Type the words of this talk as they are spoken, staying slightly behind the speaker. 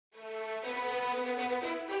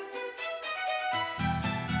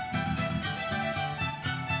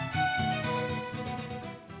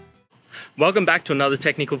Welcome back to another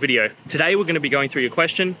technical video. Today we're going to be going through your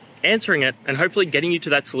question, answering it, and hopefully getting you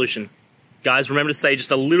to that solution. Guys, remember to stay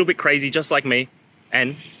just a little bit crazy just like me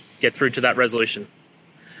and get through to that resolution.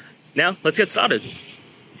 Now, let's get started.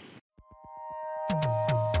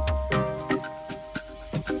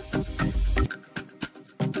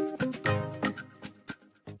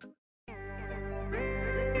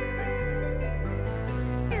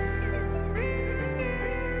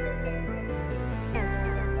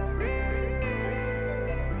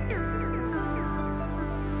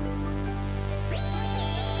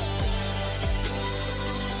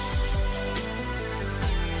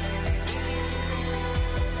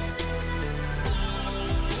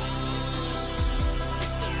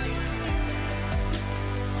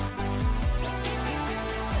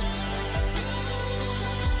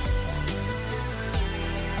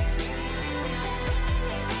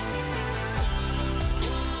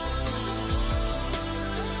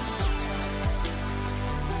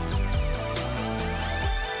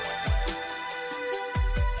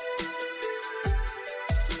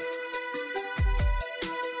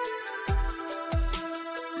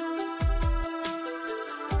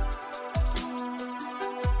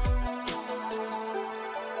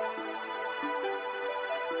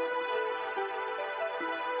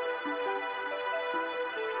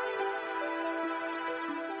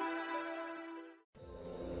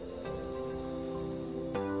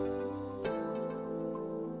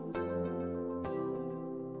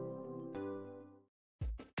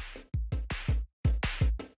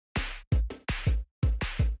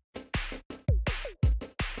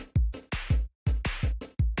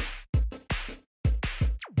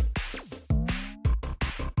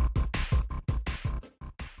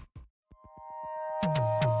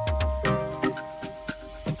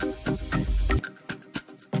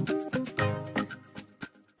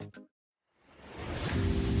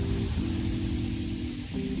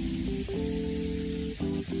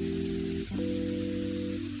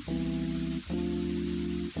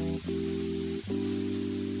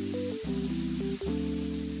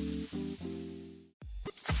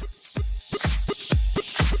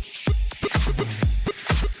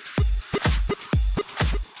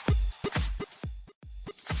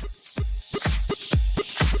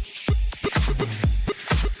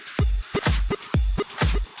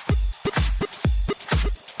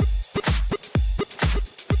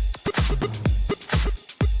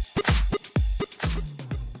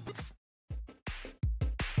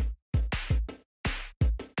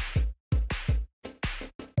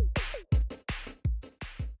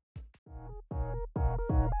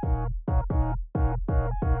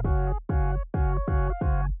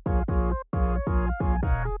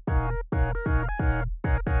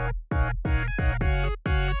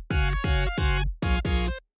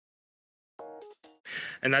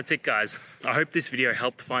 And that's it, guys. I hope this video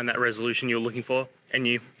helped find that resolution you were looking for and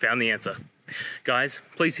you found the answer. Guys,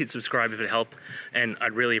 please hit subscribe if it helped, and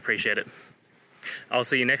I'd really appreciate it. I'll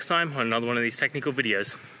see you next time on another one of these technical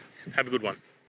videos. Have a good one.